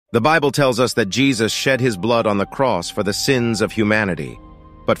The Bible tells us that Jesus shed his blood on the cross for the sins of humanity.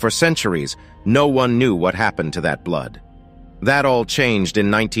 But for centuries, no one knew what happened to that blood. That all changed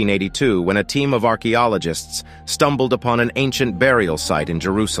in 1982 when a team of archaeologists stumbled upon an ancient burial site in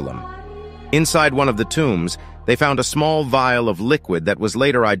Jerusalem. Inside one of the tombs, they found a small vial of liquid that was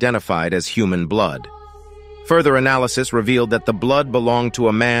later identified as human blood. Further analysis revealed that the blood belonged to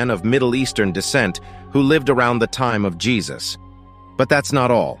a man of Middle Eastern descent who lived around the time of Jesus. But that's not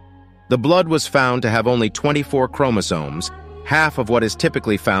all. The blood was found to have only 24 chromosomes, half of what is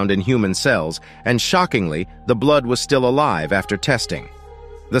typically found in human cells, and shockingly, the blood was still alive after testing.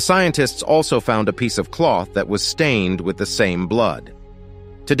 The scientists also found a piece of cloth that was stained with the same blood.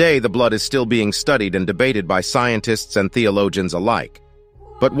 Today, the blood is still being studied and debated by scientists and theologians alike.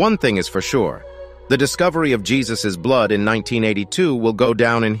 But one thing is for sure. The discovery of Jesus' blood in 1982 will go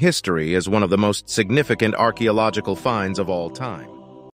down in history as one of the most significant archaeological finds of all time.